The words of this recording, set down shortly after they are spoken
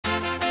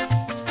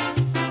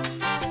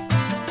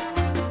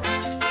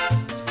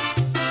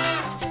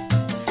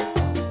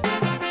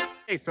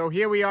Okay, so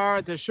here we are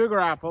at the sugar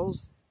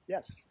apples.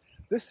 Yes,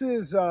 this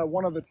is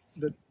one of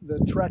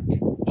the Trek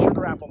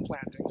sugar apple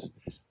plantings.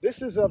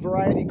 This is a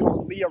variety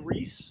called Leah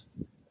Reese,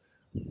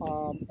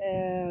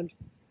 and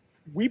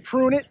we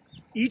prune it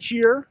each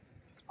year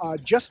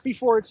just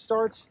before it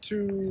starts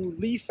to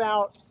leaf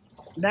out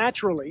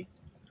naturally.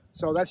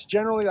 So that's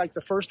generally like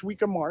the first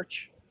week of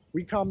March.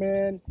 We come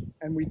in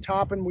and we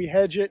top and we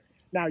hedge it.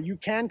 Now you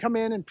can come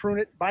in and prune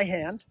it by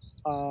hand.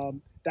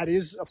 That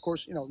is, of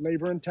course,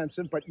 labor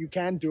intensive, but you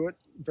can do it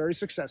very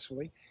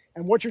successfully.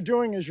 And what you're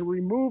doing is you're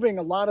removing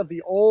a lot of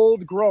the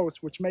old growth,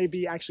 which may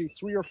be actually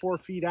 3 or 4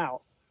 feet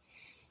out.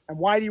 And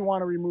why do you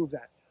want to remove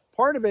that?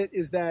 Part of it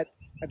is that,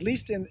 at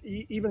least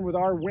even with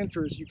our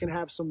winters, you can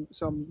have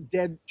some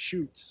dead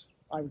shoots.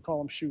 I would call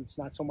them shoots,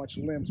 not so much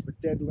limbs,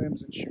 but dead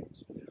limbs and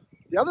shoots.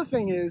 The other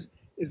thing is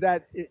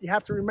that you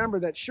have to remember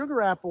that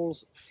sugar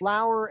apples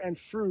flower and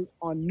fruit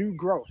on new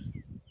growth.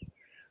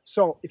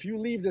 So if you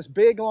leave this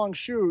big long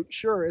shoot,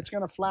 sure, it's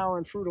going to flower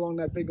and fruit along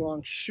that big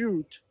long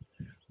shoot,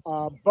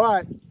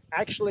 but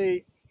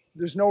actually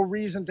there's no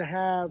reason to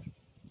have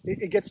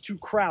it gets too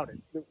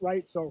crowded,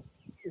 right? So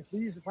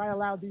if I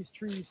allowed these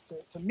trees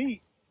to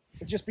meet,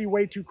 it'd just be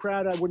way too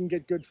crowded. I wouldn't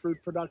get good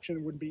fruit production.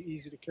 It wouldn't be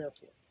easy to care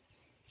for.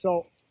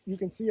 So you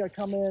can see I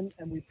come in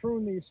and we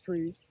prune these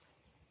trees,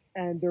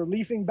 and they're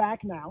leafing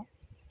back now,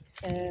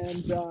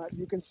 and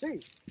you can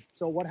see.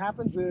 So what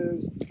happens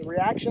is the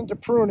reaction to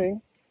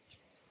pruning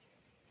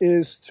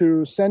is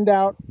to send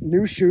out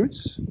new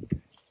shoots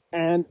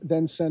and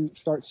then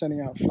start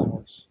sending out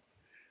flowers.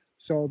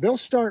 So they'll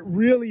start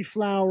really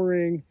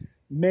flowering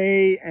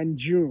May and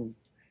June.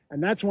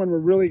 And that's when we're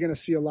really going to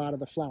see a lot of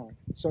the flowering.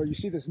 So you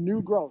see this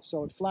new growth.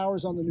 So it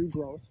flowers on the new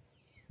growth.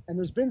 And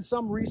there's been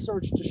some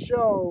research to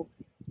show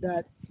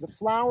that the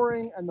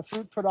flowering and the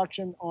fruit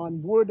production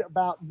on wood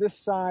about this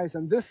size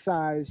and this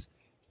size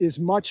is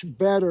much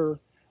better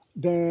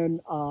than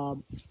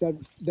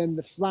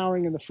the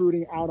flowering and the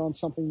fruiting out on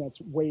something that's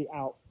way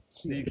out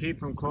here. So you keep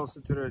them closer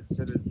to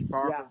the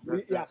farm?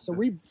 Yeah, so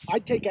I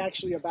take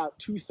actually about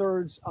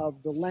 2/3 of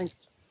the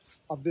length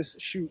of this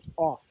shoot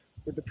off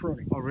with the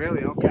pruning. Oh,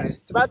 really? Okay. Yes,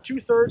 it's about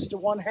 2/3 to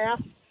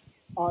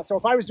 1/2. So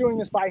if I was doing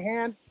this by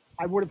hand,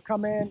 I would have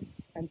come in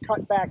and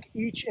cut back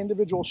each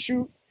individual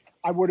shoot.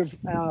 I would have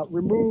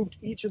removed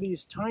each of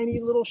these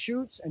tiny little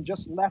shoots and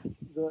just left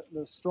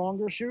the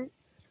stronger shoot.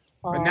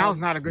 But now's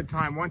not a good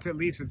time. Once it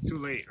leaves, it's too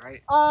late,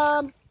 right?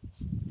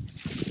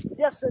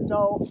 Yes and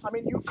no. I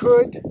mean, you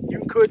could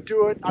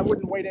do it. I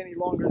wouldn't wait any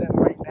longer than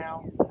right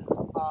now.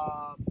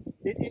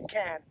 It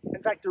can.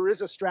 In fact, there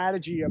is a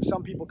strategy of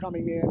some people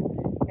coming in,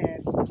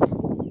 and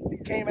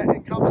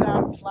it comes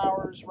out in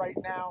flowers right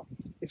now.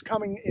 It's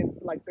coming in,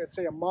 like, let's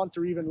say a month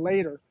or even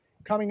later,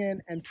 coming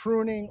in and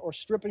pruning or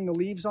stripping the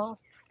leaves off,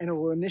 and it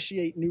will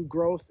initiate new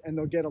growth, and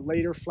they'll get a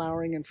later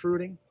flowering and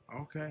fruiting.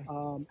 Okay.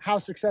 How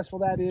successful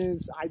that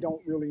is, I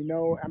don't really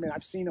know. I mean,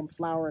 I've seen them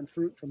flower and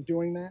fruit from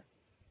doing that.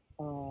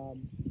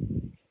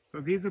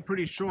 So these are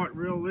pretty short,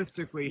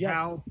 realistically.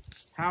 Yes.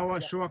 How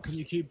short can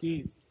you keep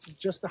these?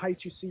 Just the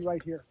height you see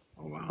right here.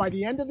 Oh, wow. By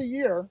the end of the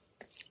year,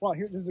 well,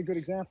 this is a good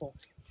example.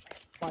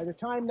 By the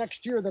time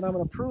next year that I'm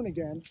going to prune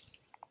again,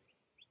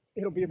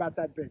 it'll be about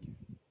that big.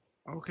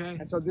 Okay.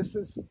 And so this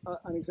is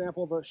an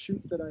example of a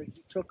shoot that I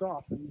took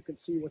off, and you can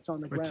see what's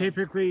on the ground. But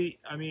typically,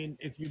 I mean,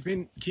 if you've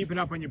been keeping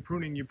up on your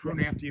pruning, you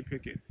prune after you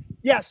pick it.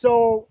 Yeah,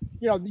 so,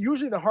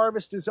 usually the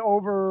harvest is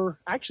over.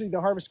 Actually, the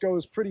harvest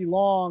goes pretty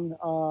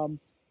long.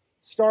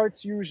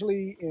 Starts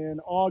usually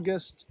in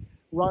August,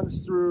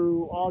 runs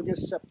through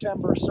August,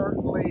 September,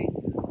 certainly,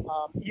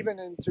 even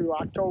into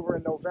October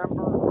and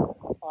November.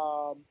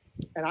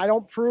 And I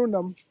don't prune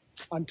them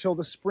until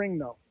the spring,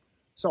 though.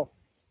 So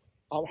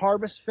I'll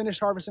finish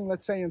harvesting,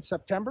 let's say in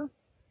September.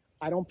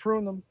 I don't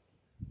prune them.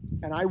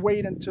 And I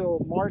wait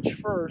until March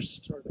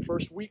 1st or the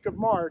first week of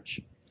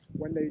March,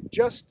 when they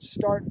just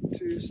start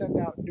to send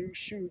out new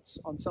shoots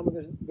on some of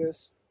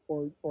this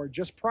or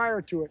just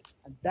prior to it.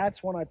 And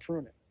that's when I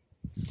prune it.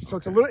 So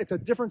it's a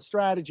different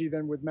strategy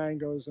than with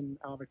mangoes and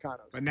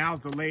avocados. But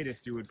now's the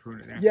latest you would prune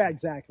it after. Yeah,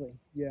 exactly.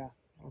 Yeah.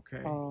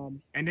 Okay.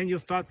 And then you'll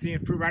start seeing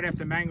fruit right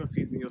after mango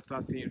season. You'll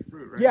start seeing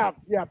fruit, right?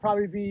 Yeah.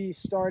 Probably be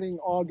starting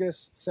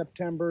August,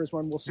 September is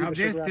when we'll see. Now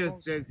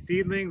there's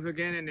seedlings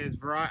again, and there's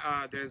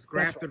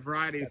grafted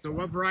varieties. That's so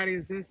what variety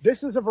is this?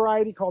 This is a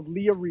variety called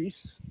Leah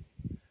Reese.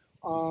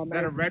 Is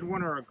that a red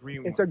one or a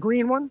green one? It's a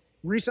green one,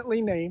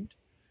 recently named.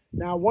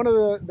 Now, one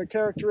of the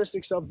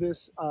characteristics of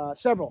this,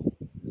 several.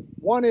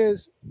 One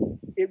is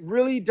it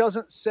really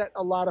doesn't set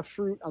a lot of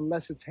fruit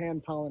unless it's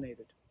hand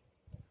pollinated.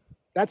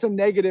 That's a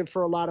negative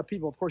for a lot of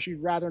people. Of course,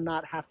 you'd rather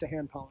not have to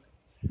hand pollinate.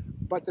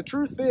 But the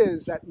truth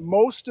is that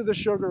most of the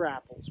sugar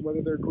apples,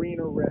 whether they're green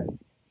or red,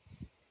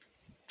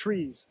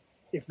 trees,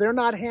 if they're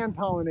not hand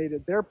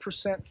pollinated, their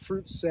percent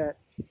fruit set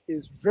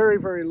is very,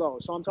 very low.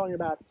 So I'm talking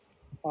about,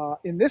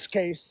 in this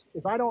case,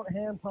 if I don't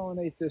hand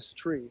pollinate this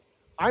tree,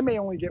 I may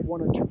only get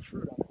 1 or 2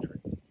 fruit on a tree.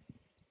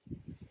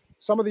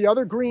 Some of the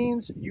other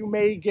greens, you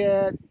may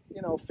get,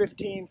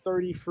 15,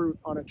 30 fruit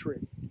on a tree.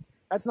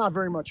 That's not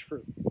very much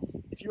fruit.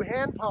 If you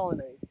hand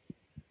pollinate,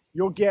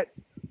 you'll get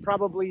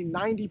probably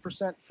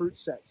 90% fruit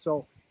set.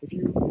 So if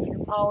you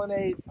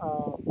pollinate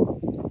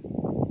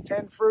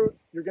 10 fruit,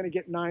 you're going to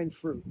get 9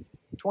 fruit.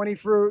 20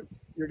 fruit,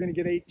 you're going to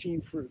get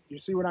 18 fruit. You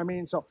see what I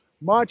mean? So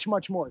much,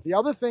 much more. The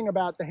other thing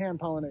about the hand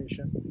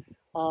pollination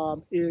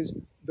is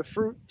the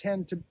fruit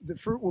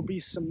will be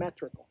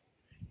symmetrical.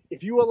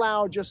 If you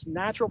allow just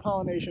natural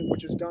pollination,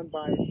 which is done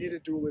by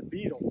nididulid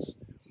beetles,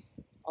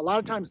 a lot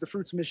of times the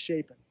fruit's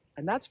misshapen.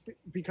 And that's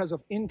because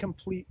of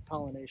incomplete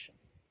pollination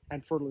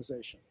and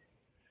fertilization.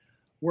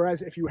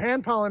 Whereas if you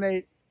hand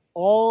pollinate,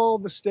 all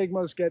the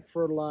stigmas get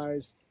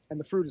fertilized and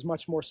the fruit is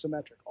much more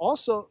symmetric.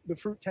 Also, the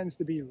fruit tends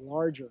to be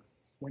larger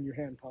when you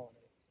hand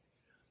pollinate.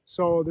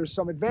 So there's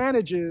some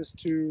advantages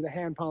to the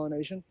hand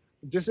pollination.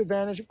 The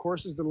disadvantage, of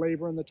course, is the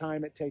labor and the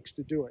time it takes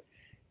to do it.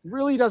 It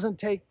really doesn't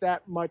take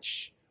that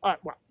much, well,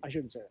 I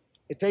shouldn't say it.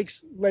 It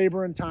takes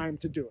labor and time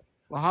to do it.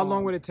 Well, how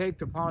long would it take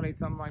to pollinate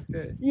something like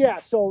this? Yeah,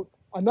 so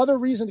another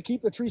reason to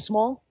keep the tree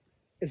small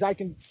is I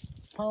can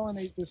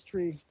pollinate this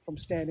tree from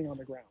standing on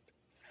the ground.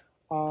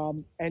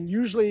 And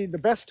usually the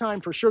best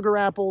time for sugar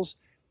apples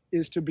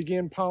is to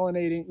begin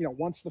pollinating,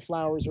 once the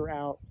flowers are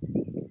out,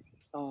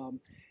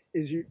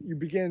 you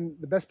begin,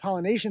 the best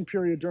pollination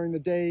period during the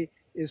day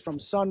is from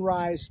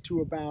sunrise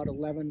to about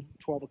 11,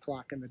 12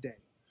 o'clock in the day.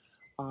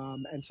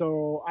 And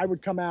so I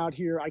come out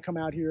here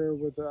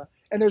with,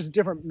 and there's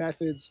different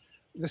methods.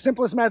 The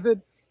simplest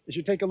method is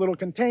you take a little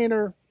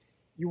container,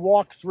 you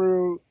walk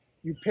through,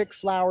 you pick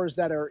flowers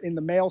that are in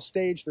the male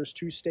stage. There's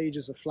 2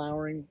 stages of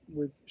flowering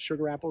with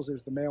sugar apples.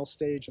 There's the male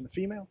stage and the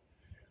female.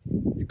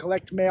 You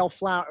collect male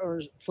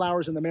flowers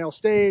in the male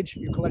stage.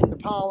 You collect the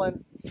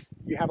pollen.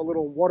 You have a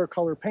little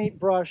watercolor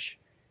paintbrush.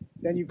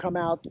 Then you come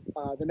out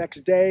the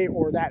next day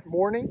or that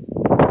morning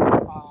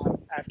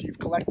after you've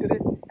collected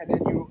it. And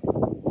then you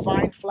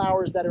find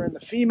flowers that are in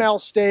the female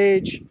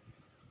stage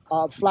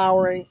of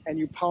flowering and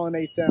you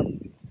pollinate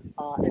them.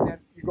 And then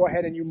you go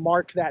ahead and you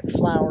mark that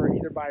flower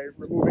either by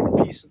removing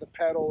a piece of the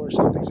petal or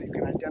something so you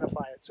can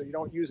identify it so you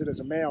don't use it as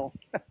a male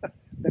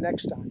the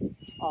next time.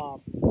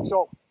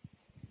 So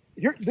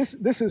here, this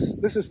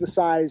is the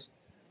size.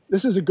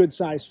 This is a good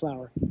size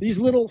flower. These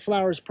little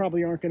flowers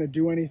probably aren't going to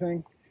do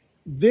anything.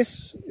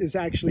 This is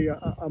actually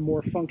a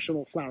more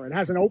functional flower. It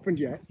hasn't opened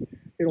yet.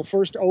 It'll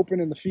first open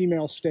in the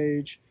female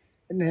stage,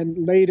 and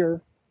then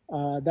later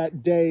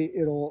that day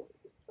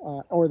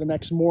or the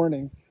next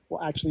morning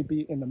will actually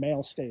be in the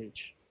male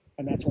sage,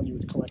 and that's when you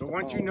would collect. So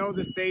once you know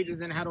the stages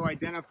and how to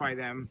identify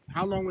them,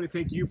 how long would it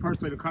take you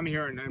personally to come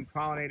here and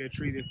pollinate a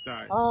tree this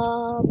size?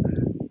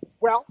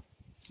 Well,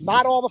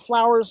 not all the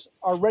flowers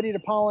are ready to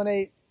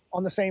pollinate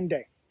on the same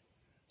day.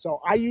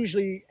 So I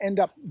usually end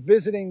up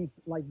visiting,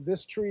 like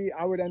this tree,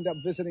 I would end up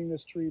visiting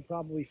this tree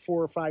probably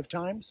 4 or 5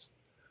 times.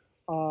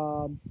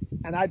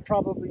 And I'd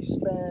probably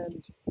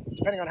spend,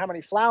 depending on how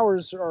many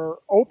flowers are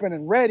open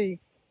and ready,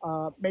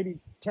 maybe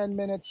 10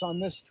 minutes on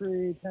this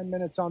tree, 10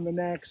 minutes on the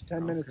next,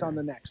 10 minutes on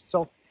the next.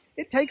 So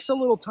it takes a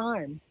little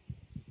time.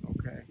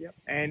 Okay. Yep.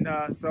 And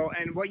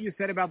and what you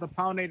said about the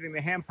pollinating,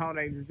 the hand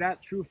pollinating, is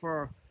that true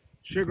for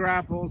sugar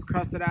apples,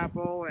 custard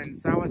apple, and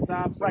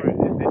soursops, right,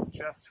 or is it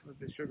just for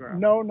the sugar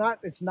apples? No,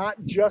 it's not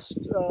just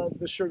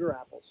the sugar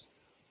apples.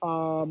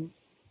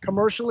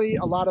 Commercially,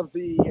 a lot of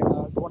the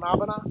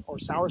guanabana or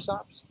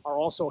soursops are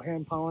also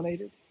hand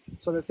pollinated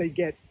so that they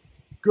get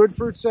good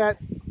fruit set,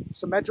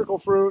 symmetrical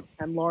fruit,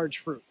 and large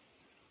fruit.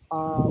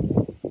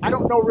 I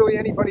don't know really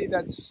anybody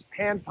that's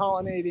hand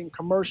pollinating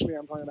commercially.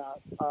 I'm talking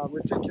about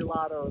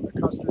reticulata or the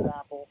custard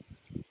apple,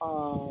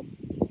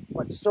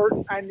 but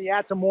certain, and the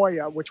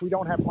atamoya, which we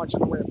don't have much in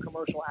the way of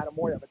commercial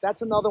atamoya, but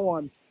that's another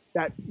one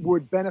that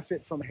would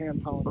benefit from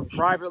hand pollination. But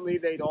privately,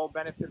 they'd all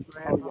benefit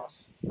from hand pollination? Oh,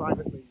 yes.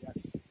 Privately,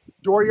 yes.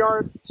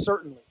 Dooryard,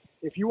 certainly.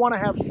 If you want to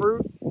have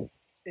fruit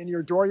in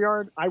your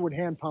dooryard, I would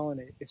hand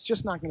pollinate. It's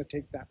just not going to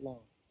take that long.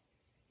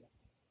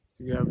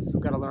 So you have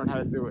just got to learn how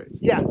to do it.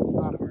 Yeah, it's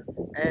not hard.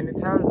 And in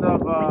terms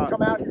of... we can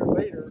come out here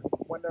later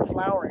when they're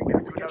flowering. We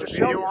can do another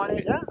video on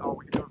it? Yeah. Oh,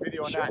 we can do a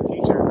video on that,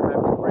 teacher.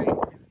 That'd be great.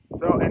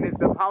 So, and is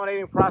the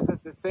pollinating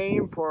process the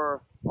same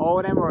for all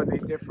of them, or are they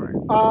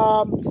different?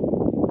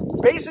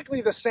 Basically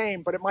the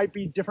same, but it might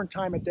be different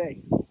time of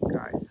day.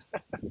 Got it.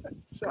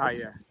 Got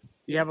you.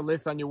 Do you have a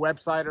list on your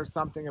website or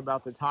something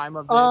about the time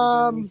of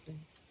these things?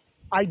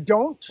 I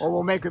don't. Or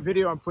we'll make a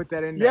video and put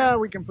that in there. Yeah,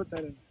 we can put that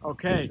in.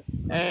 Okay.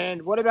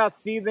 And what about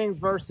seedlings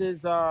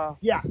versus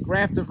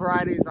grafted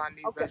varieties on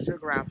these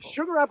sugar apples?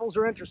 Sugar apples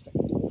are interesting.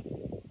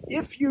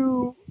 If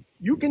you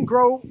can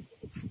grow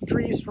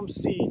trees from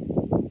seed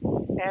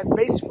and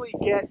basically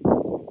get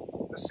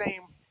the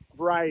same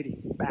variety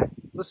back.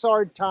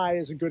 Lessard Thai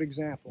is a good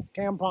example.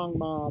 Kampong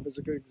Mauve is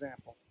a good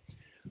example.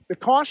 The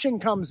caution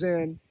comes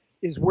in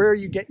is where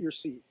you get your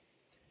seed.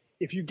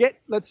 If you get,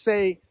 let's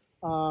say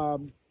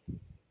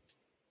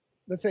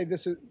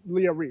this is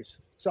Leah Reese.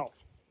 So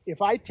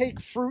if I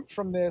take fruit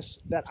from this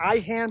that I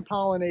hand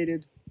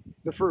pollinated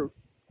the fruit,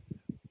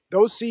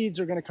 those seeds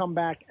are going to come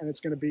back and it's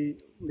going to be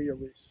Leah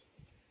Reese.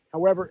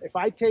 However, if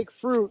I take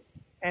fruit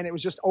and it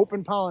was just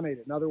open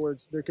pollinated, in other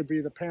words, there could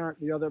be the parent,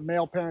 the other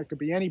male parent could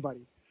be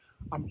anybody,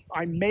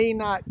 I may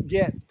not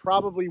get,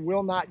 probably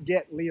will not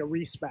get Leah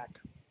Reese back.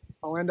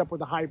 I'll end up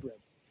with a hybrid.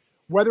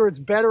 Whether it's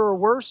better or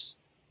worse,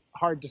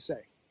 hard to say.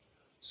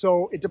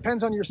 So it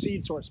depends on your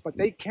seed source, but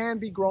they can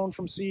be grown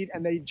from seed,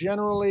 and they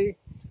generally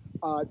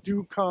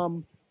do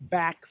come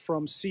back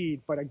from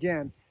seed. But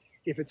again,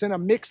 if it's in a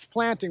mixed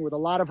planting with a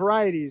lot of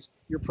varieties,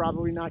 you're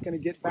probably not going to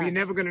get back. Well, you're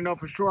never going to know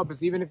for sure,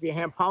 because even if you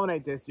hand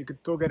pollinate this, you could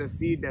still get a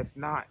seed that's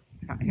not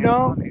hand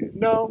No, pollinated.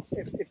 no.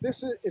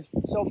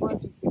 So for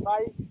instance, if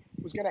I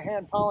was going to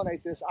hand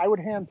pollinate this, I would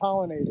hand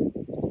pollinate it,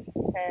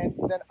 and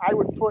then I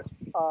would put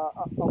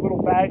a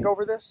little bag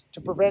over this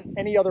to prevent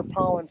any other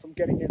pollen from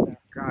getting in there.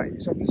 Got you.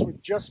 So this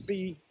would just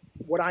be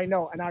what I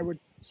know, and I would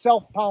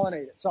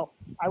self-pollinate it. So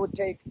I would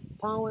take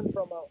pollen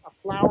from a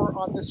flower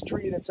on this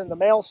tree that's in the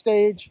male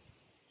stage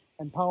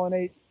and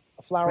pollinate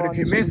a flower on But this if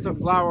you tree. missed a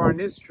flower on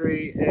this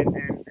tree and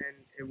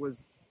it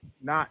was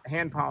not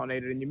hand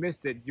pollinated and you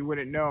missed it, you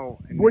wouldn't know.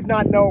 And would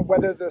not know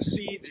whether the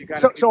seeds. So you got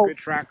to keep good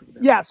track of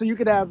them. Yeah, so you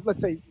could have,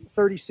 let's say,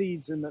 30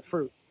 seeds in the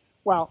fruit.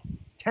 Well,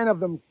 10 of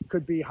them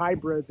could be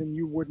hybrids and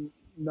you wouldn't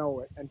know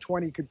it, and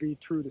 20 could be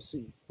true to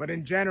seed. But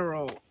in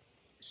general,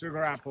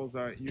 sugar apples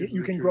are usually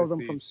You can true grow to them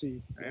seed. from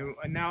seed.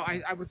 And now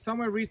I was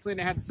somewhere recently and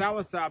they had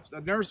soursops, a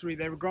nursery,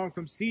 they were growing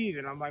from seed,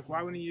 and I'm like,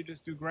 why wouldn't you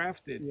just do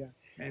grafted? Yeah.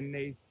 And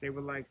they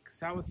were like,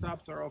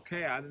 soursops are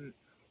okay. I didn't.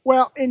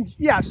 Well, and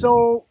yeah,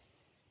 so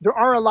there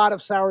are a lot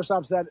of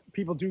soursops that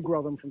people do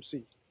grow them from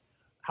seed.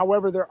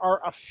 However, there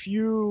are a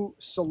few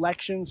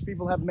selections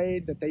people have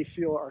made that they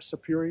feel are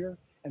superior,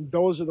 and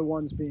those are the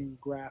ones being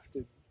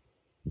grafted.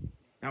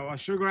 Now, are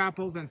sugar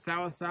apples and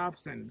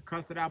soursops and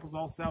custard apples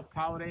all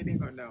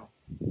self-pollinating or no?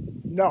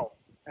 No.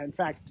 In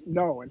fact,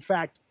 no. In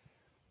fact,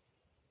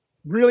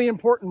 really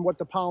important what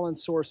the pollen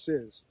source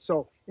is.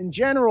 So in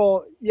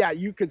general, yeah,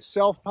 you could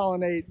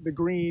self-pollinate the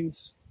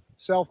greens,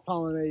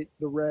 self-pollinate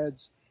the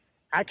reds.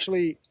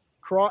 Actually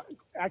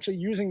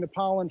using the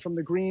pollen from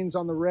the greens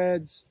on the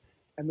reds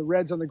and the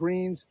reds on the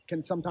greens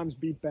can sometimes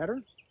be better.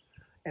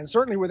 And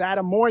certainly with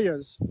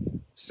Adamoyas,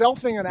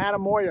 selfing an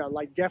Adamoya,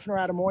 like Geffner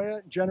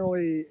Adamoya,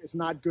 generally is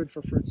not good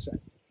for fruit set.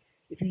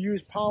 If you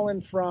use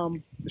pollen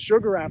from the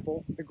sugar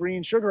apple, the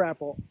green sugar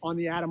apple, on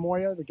the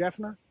Adamoya, the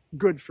Geffner,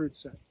 good fruit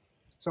set.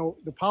 So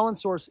the pollen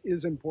source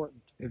is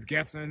important. Is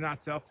Geffner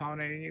not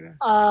self-pollinating either?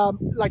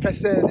 Like I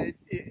said,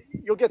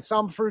 you'll get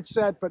some fruit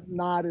set, but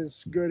not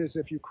as good as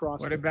if you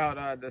cross What it.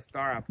 about the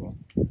star apple?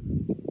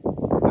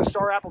 The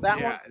star apple, that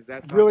one, Is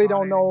that really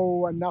don't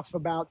self-pollinating? know enough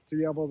about to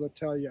be able to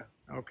tell you.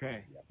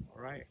 Okay. Yep.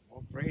 All right.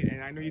 Well, great.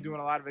 And I know you're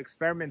doing a lot of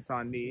experiments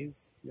on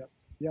these. Yep.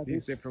 Yeah,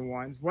 These different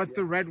ones. What's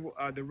the red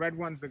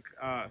one's the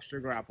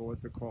sugar apple?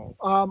 What's it called?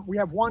 We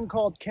have one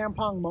called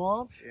Kampong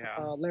Mauve,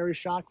 Yeah. Larry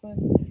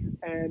Schachman,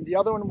 and the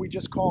other one we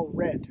just call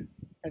Red.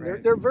 And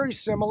Red. they're very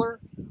similar,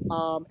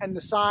 and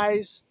the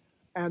size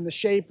and the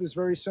shape is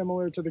very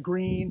similar to the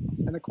green,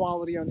 and the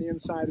quality on the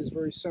inside is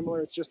very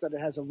similar. It's just that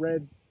it has a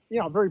red,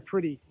 very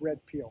pretty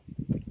red peel.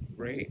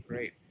 Great,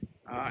 great.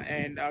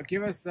 And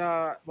give us,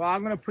 well,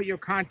 I'm going to put your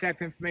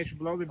contact information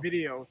below the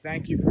video.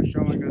 Thank you for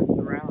showing us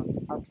around.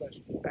 Our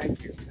pleasure.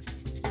 Thank you.